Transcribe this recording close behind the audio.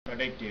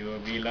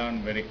productive. We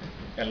learned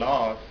a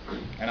lot,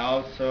 and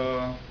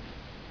also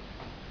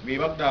we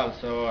worked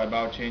also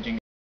about changing.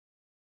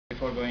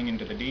 Before going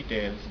into the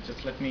details,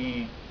 just let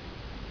me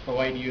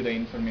provide you the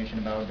information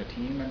about the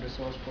team and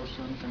resource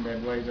persons and the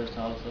advisors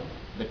also.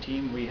 The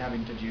team we have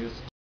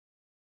introduced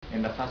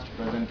in the first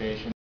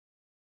presentation.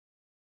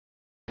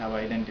 We have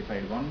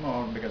identified one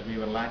more because we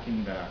were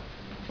lacking the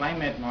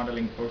climate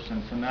modeling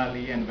person,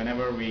 Sonali, and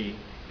whenever we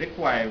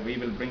require, we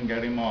will bring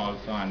Garima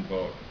also on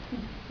board.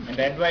 And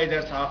the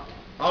advisors are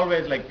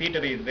always like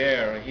Peter is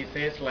there. He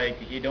says like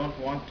he don't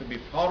want to be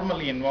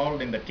formally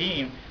involved in the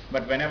team,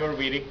 but whenever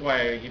we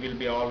require, he will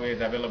be always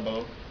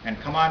available and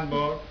come on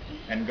board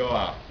and go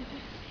off.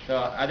 So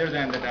other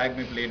than that,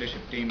 AgMIP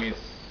leadership team is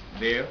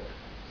there,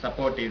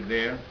 support is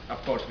there. Of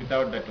course,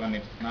 without that one,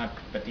 it's not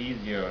that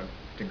easier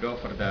to go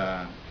for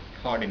the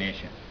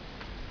coordination.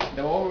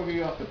 The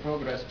overview of the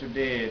progress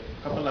today,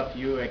 a couple of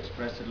you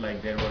expressed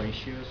like there were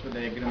issues with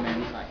the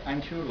agreements.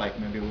 I'm sure like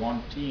maybe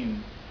one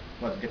team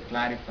was get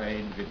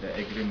clarified with the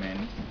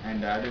agreements,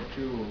 and the other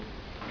two,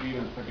 we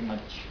will pretty much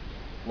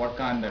work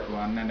on that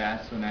one, and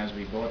as soon as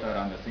we both are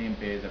on the same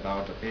page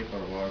about the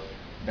paperwork,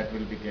 that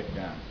will be get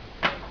done.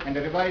 And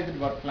the revised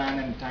work plan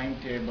and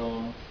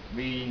timetable,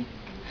 we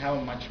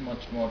have much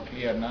more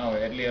clear now.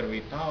 Earlier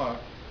we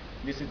thought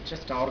this is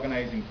just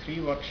organizing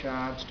 3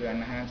 workshops to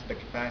enhance the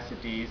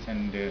capacities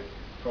and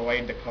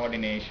provide the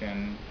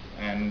coordination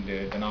and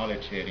the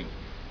knowledge sharing.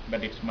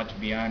 But it's much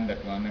beyond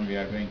that one, and we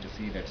are going to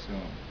see that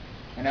soon.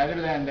 And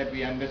other than that,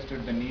 we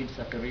understood the needs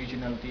of the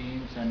regional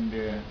teams and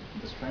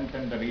to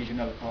strengthen the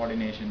regional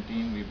coordination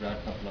team, we brought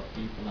a couple of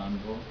people on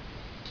board.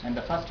 And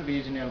the first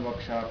regional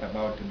workshop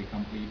about to be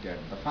completed.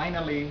 But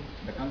finally,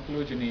 the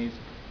conclusion is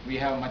we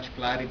have much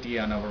clarity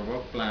on our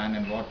work plan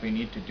and what we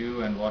need to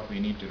do and what we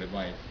need to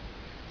revise.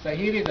 So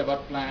here is the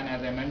work plan.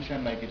 As I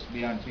mentioned, like it's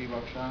beyond 3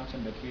 workshops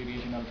and the 3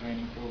 regional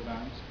training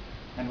programs.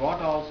 And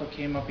what also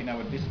came up in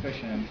our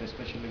discussions,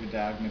 especially with the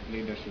AgMIP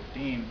leadership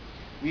team,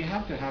 we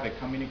have to have a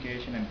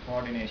communication and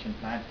coordination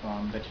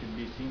platform that should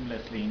be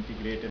seamlessly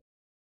integrated on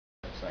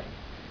the website.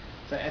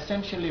 So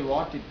essentially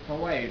what it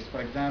provides,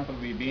 for example,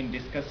 we've been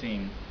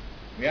discussing,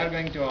 we are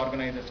going to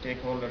organize a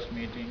stakeholders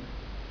meeting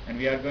and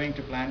we are going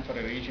to plan for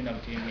a regional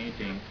team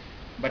meeting,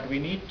 but we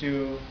need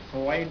to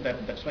provide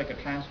that's like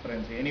a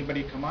transparency.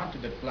 Anybody come onto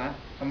this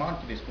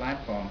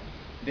platform,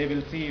 they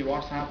will see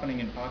what's happening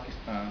in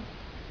Pakistan,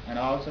 and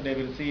also they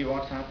will see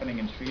what's happening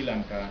in Sri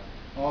Lanka.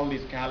 All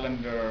these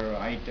calendar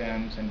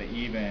items and the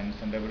events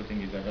and everything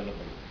is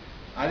available.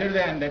 Other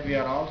than that, we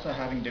are also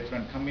having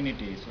different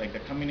communities, like the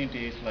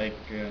communities like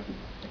the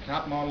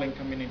crop modeling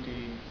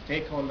community,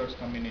 stakeholders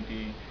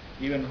community,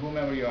 even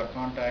whomever you are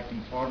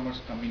contacting,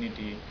 farmers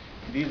community.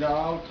 These are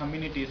all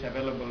communities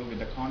available with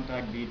the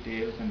contact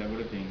details and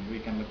everything. We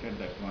can look at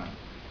that one.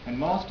 And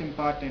most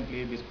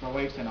importantly, this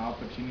provides an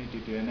opportunity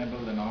to enable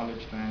the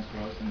knowledge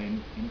transfers and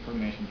the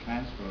information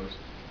transfers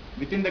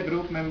within the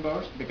group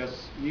members,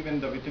 because even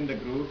within the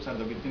groups or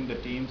within the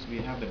teams, we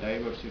have the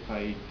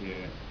diversified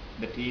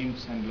the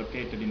teams and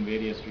located in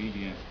various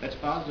regions. That's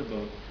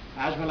possible,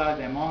 as well as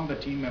among the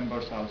team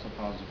members also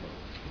possible.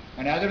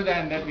 And other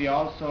than that, we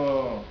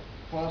also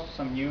post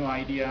some new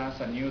ideas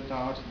or new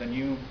thoughts, the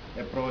new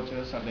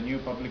approaches or the new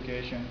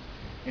publications.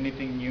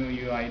 Anything new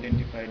you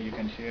identified, you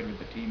can share with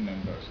the team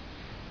members.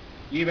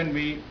 Even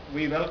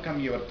we welcome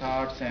your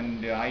thoughts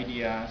and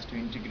ideas to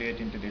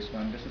integrate into this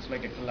one. This is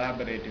like a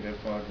collaborative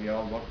effort. We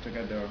all work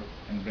together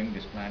and bring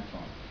this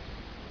platform.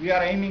 We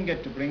are aiming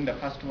to bring the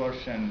first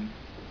version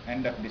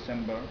end of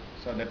December,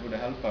 so that would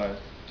help us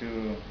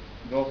to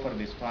go for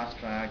this fast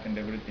track and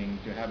everything,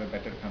 to have a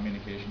better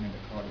communication and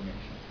the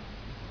coordination.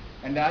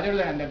 And other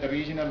than that, the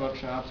regional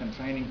workshops and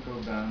training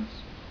programs,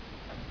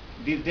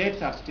 these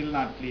dates are still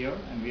not clear,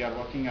 and we are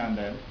working on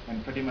them,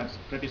 and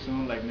pretty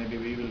soon, like maybe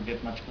we will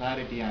get much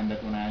clarity on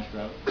that one as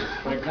well.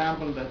 For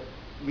example, that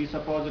we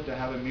supposed to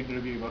have a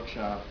mid-review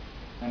workshop,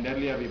 and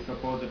earlier we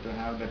proposed to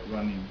have that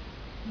one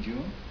in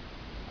June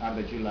or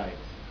the July,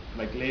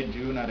 like late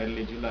June or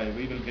early July.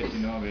 We will get to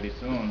know very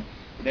soon.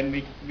 Then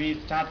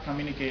we start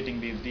communicating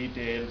these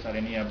details or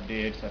any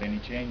updates or any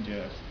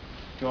changes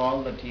to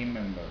all the team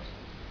members.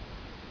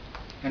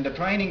 And the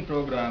training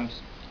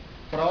programs,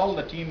 for all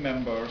the team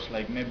members,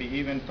 like maybe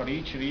even for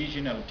each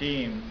regional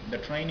team, the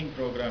training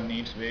program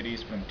needs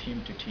varies from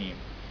team to team.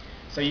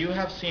 So you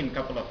have seen a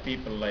couple of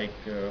people like,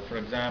 for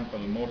example,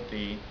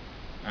 Murthy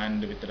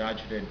and with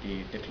Raj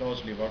Reddy, they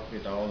closely work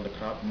with all the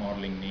crop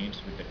modeling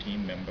needs with the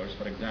team members.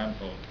 For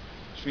example,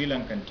 Sri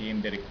Lankan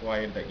team, they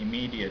require the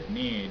immediate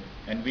need,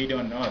 and we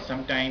don't know.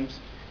 Sometimes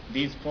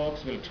these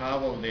folks will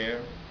travel there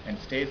and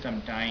stay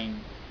some time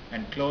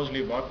and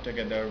closely work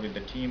together with the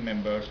team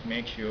members,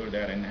 make sure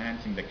they are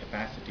enhancing the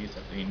capacities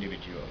of the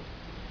individual.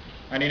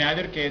 And in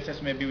other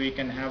cases, maybe we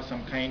can have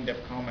some kind of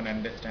common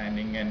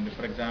understanding, and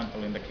for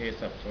example, in the case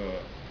of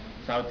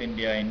South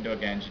India,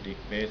 Indo-Gangetic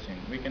Basin,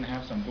 we can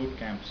have some boot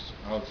camps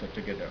also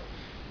together.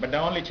 But the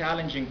only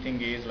challenging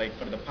thing is, like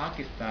for the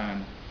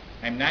Pakistan,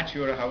 I'm not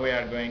sure how we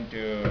are going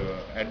to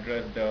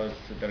address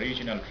the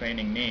regional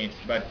training needs,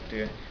 but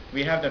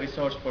we have the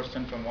resource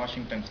person from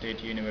Washington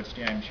State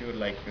University. I'm sure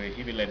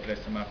he will address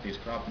some of these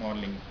crop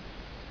modeling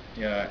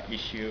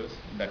issues,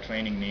 the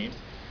training needs.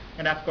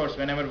 And of course,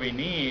 whenever we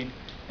need,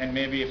 and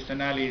maybe if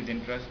Sonali is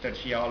interested,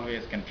 she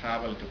always can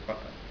travel to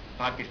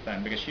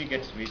Pakistan because she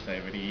gets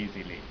visa very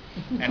easily.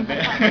 And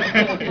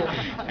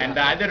and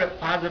the other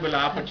possible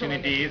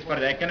opportunity is for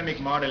the economic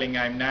modeling.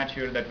 I'm not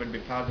sure that would be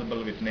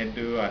possible with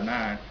Neddu or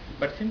not,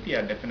 but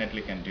Cynthia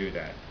definitely can do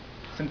that.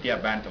 Cynthia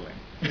Bantalin.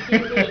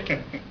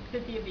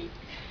 Cynthia B.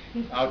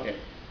 Okay.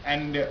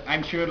 And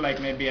I'm sure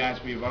maybe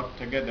as we work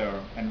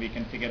together and we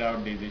can figure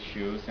out these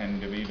issues,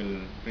 and we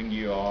will bring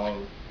you all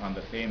on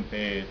the same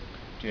page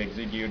to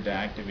execute the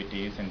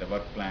activities and the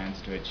work plans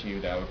to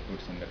achieve the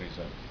outputs and the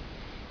results.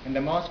 And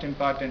the most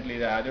importantly,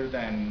 the other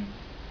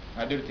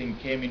thing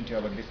came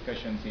into our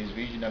discussions is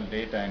regional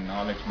data and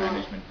knowledge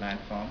management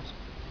platforms.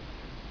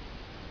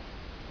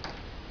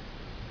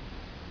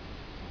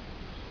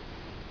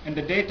 In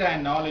the data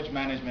and knowledge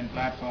management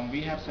platform,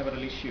 we have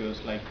several issues,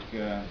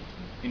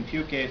 in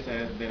few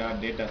cases there are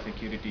data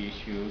security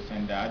issues,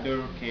 and the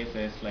other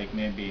cases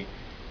maybe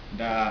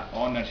the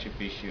ownership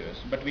issues.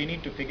 But we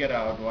need to figure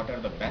out what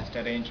are the best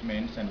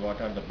arrangements and what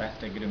are the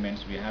best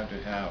agreements we have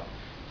to have.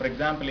 For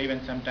example,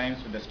 even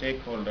sometimes with the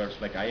stakeholders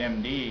like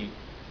IMD,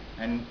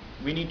 and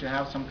we need to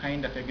have some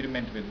kind of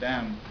agreement with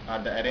them or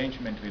the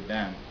arrangement with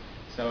them.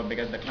 So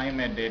because the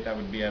climate data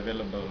would be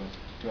available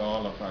to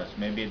all of us,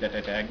 maybe that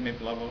at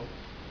AgMIP level,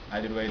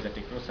 otherwise at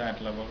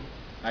ICRISAT level,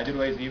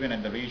 otherwise even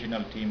at the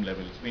regional team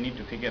levels. We need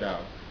to figure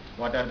out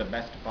what are the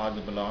best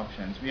possible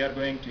options. We are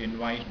going to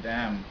invite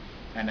them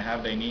and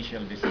have the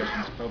initial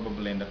discussions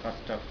probably in the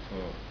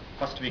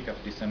first week of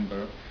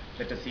December.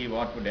 Let us see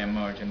what would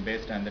emerge, and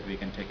based on that we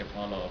can take a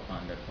follow-up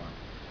on that one.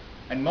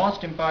 And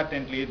most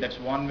importantly, that's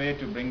one way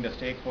to bring the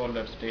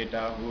stakeholders'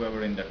 data,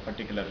 whoever in that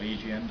particular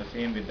region, the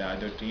same with the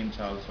other teams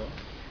also.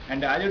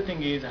 And the other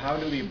thing is, how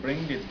do we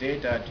bring this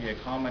data to a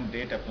common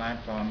data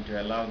platform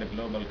to allow the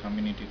global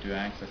community to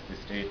access this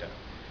data?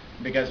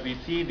 Because we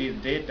see this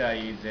data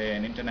is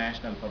an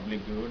international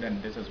public good,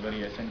 and this is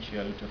very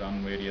essential to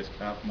run various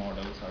crop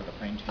models or to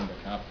fine-tune the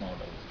crop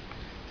models.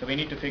 So we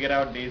need to figure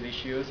out these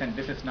issues, and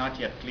this is not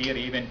yet clear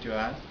even to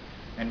us,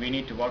 and we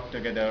need to work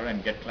together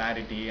and get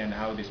clarity and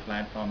how this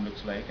platform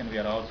looks like. And we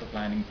are also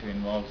planning to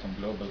involve some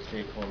global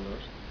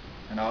stakeholders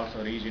and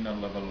also regional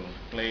level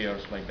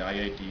players like the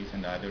IITs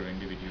and the other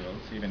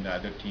individuals, even the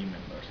other team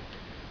members.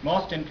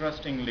 Most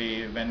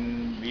interestingly,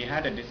 when we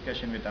had a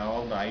discussion with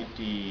all the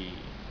IT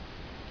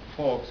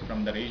folks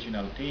from the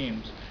regional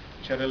teams,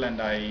 Cheryl and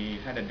I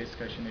had a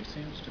discussion. It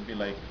seems to be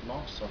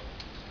lots of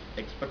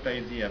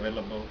expertise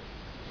available,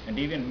 and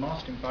even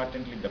most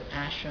importantly, the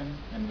passion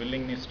and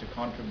willingness to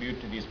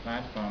contribute to these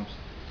platforms.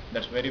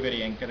 That's very,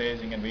 very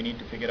encouraging, and we need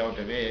to figure out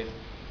a way.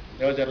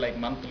 Those are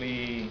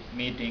monthly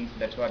meetings.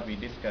 That's what we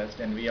discussed,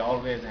 and we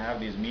always have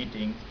these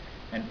meetings,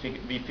 and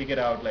we figure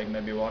out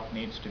maybe what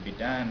needs to be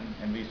done,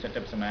 and we set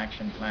up some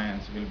action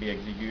plans will be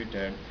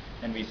executed,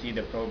 and we see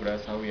the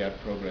progress, how we are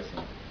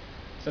progressing.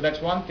 So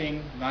that's one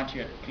thing not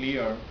yet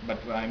clear, but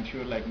I'm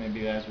sure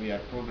maybe as we are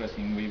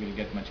progressing we will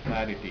get much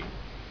clarity.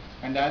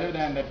 And other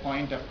than that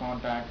point of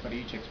contact for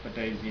each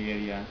expertise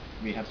area,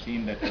 we have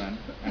seen that one,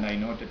 and I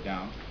noted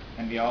down,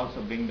 and we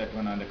also bring that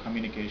one on the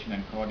communication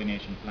and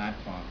coordination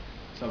platform.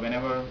 So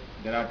whenever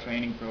there are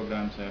training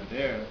programs are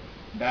there,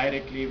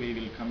 directly we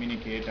will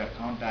communicate or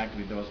contact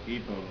with those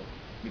people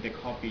with a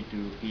copy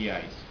to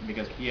PIs,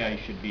 because PI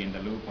should be in the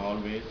loop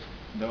always,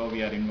 though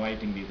we are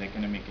inviting these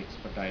economic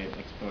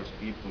experts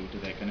people to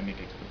the economic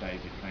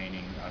expertise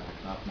training or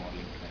the crop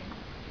modeling training.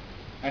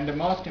 And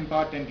most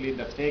importantly,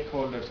 the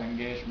stakeholders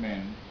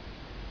engagement.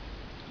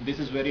 This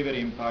is very,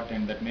 very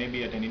important, that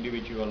maybe at an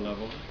individual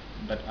level,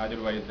 but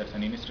otherwise that's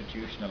an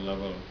institutional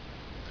level.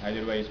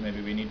 Otherwise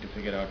maybe we need to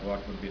figure out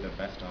what would be the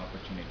best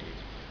opportunities.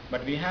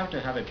 But we have to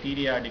have a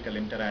periodical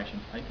interaction.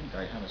 I think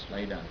I have a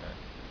slide on that,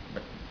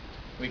 but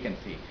we can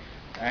see.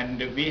 And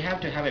we have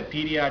to have a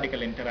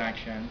periodical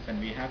interactions, and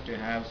we have to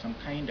have some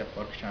kind of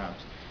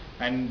workshops.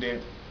 And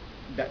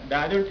the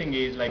other thing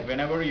is,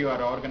 whenever you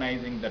are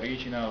organizing the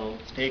regional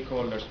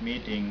stakeholders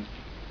meeting,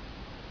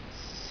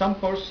 some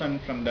person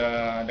from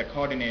the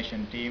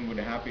coordination team would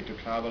be happy to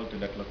travel to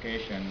that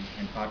location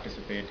and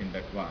participate in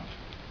that one.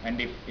 And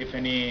if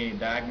any,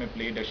 the AgMIP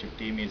leadership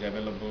team is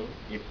available,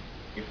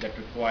 if that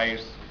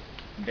requires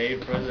their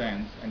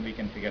presence, and we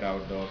can figure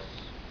out those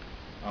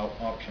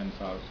options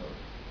also.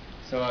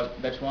 So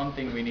that's one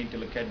thing we need to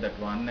look at that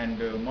one,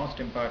 and most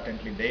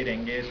importantly, their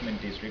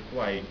engagement is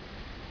required,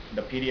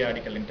 the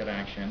periodical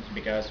interactions,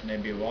 because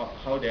maybe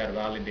how they are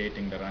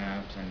validating the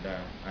ramps and the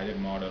other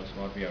models,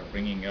 what we are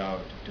bringing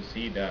out to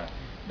see the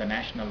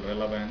national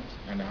relevance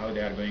and how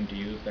they are going to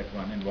use that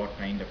one and what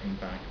kind of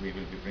impact we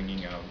will be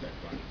bringing out that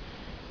one.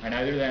 And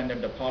other than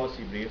that, the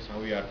policy briefs, how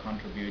we are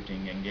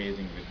contributing,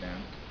 engaging with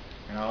them,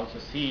 and also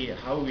see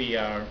how we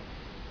are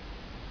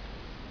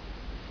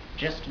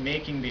just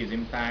making these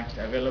impacts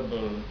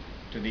available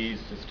to these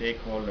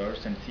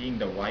stakeholders and seeing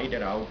the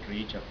wider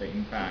outreach of the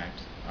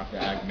impacts of the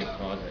AgMIP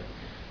project.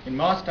 In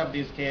most of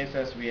these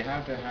cases, we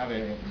have to have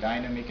a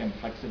dynamic and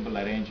flexible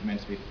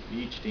arrangements with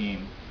each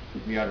team.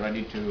 We are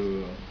ready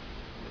to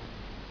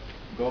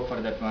go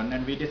for that one,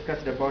 and we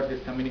discussed about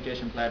this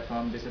communication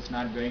platform. This is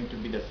not going to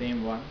be the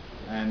same one,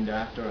 and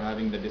after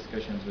having the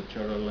discussions with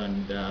Cheryl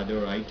and the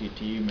other IT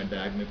team and the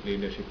AgMIP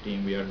leadership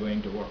team, we are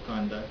going to work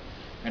on that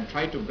and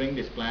try to bring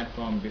this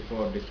platform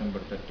before December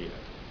 30th.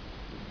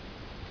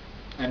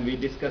 And we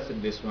discussed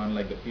this one,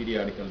 like the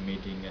periodical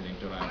meeting and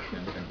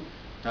interactions and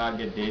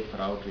target date for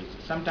outreach.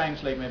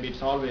 Sometimes, like maybe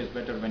it's always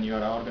better when you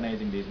are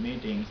organizing these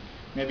meetings,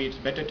 maybe it's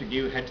better to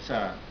give heads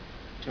up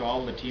to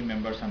all the team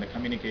members on the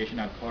communication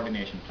or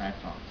coordination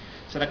platform.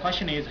 So the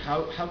question is,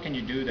 how can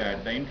you do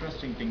that? The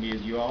interesting thing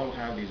is you all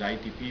have these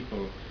IT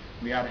people.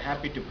 We are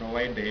happy to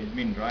provide the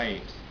admin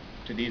rights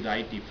to these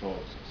IT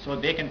folks so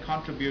they can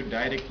contribute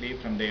directly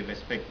from their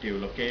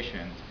respective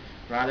locations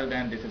rather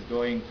than this is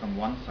going from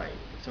one side.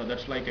 So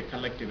that's like a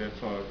collective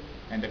effort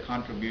and the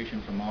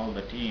contribution from all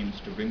the teams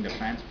to bring the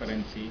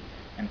transparency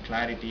and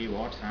clarity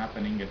what's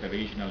happening at the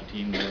regional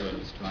team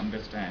levels to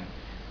understand,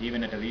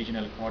 even at a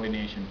regional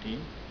coordination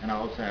team and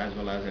also as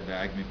well as at the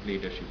AgMIP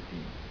leadership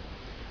team.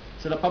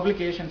 So the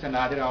publications and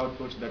other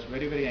outputs, that's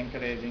very, very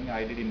encouraging.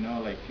 I didn't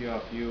know like few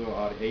of you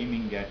are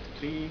aiming at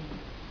 3,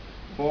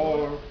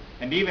 4,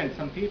 and even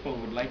some people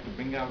would like to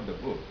bring out the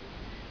book.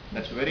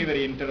 That's very,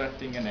 very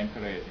interesting and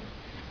encouraging.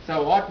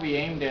 So what we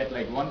aimed at,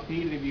 like one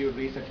peer-reviewed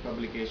research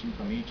publication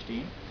from each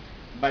team,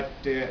 but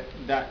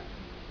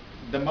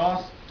the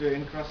most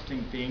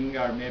interesting thing,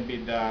 or maybe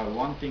the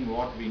one thing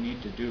what we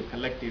need to do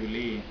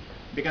collectively,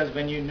 because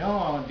when you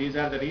know these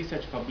are the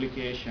research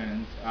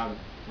publications are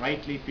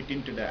rightly fit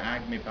into the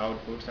AgMIP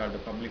outputs or the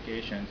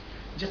publications,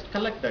 just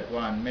collect that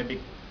one, maybe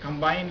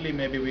combinedly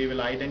maybe we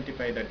will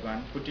identify that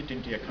one, put it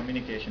into a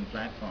communication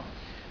platform.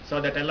 So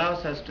that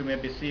allows us to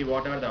maybe see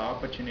what are the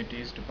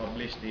opportunities to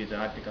publish these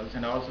articles,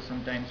 and also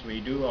sometimes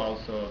we do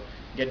also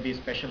get these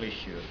special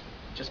issues.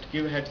 Just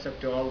give heads up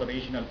to all the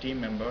regional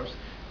team members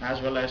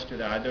as well as to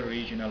the other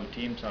regional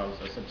teams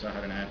also,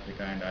 Sub-Saharan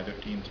Africa and other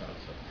teams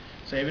also.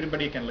 So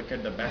everybody can look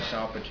at the best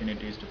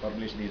opportunities to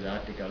publish these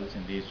articles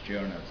in these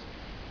journals.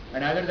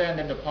 And other than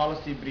that, the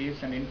policy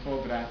briefs and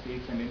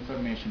infographics and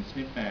information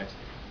snippets,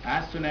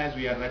 as soon as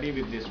we are ready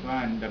with this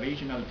one, the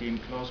regional team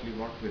closely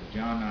worked with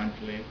John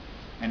Antley,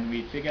 and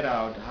we figure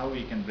out how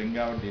we can bring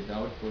out these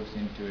outputs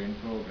into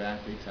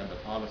infographics or the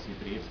policy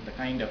briefs, the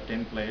kind of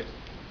templates.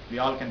 We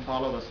all can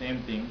follow the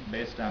same thing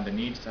based on the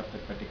needs of the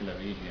particular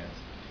regions.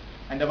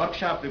 And the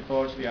workshop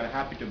reports, we are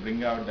happy to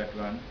bring out that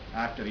one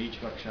after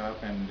each workshop,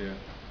 and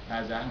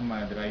as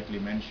Ahmad rightly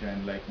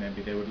mentioned, like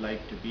maybe they would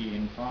like to be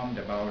informed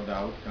about the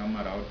outcome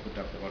or output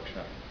of the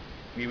workshop.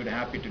 We would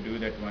happy to do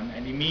that one,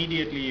 and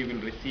immediately you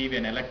will receive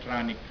an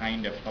electronic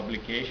kind of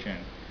publication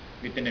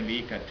within a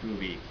week or 2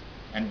 weeks.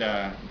 And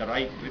the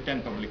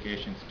written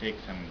publications take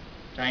some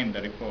time,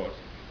 the reports,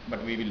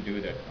 but we will do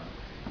that one.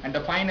 And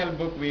the final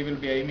book, we will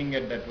be aiming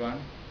at that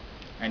one,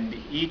 and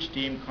each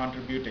team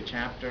contribute a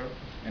chapter,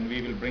 and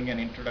we will bring an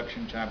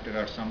introduction chapter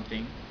or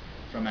something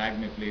from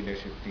AgMIP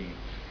leadership team.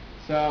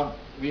 So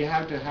we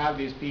have to have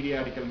these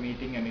periodical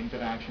meeting and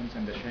interactions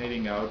and the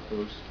sharing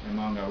outputs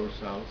among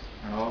ourselves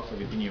and also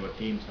within your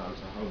teams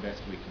also, how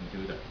best we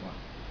can do that one.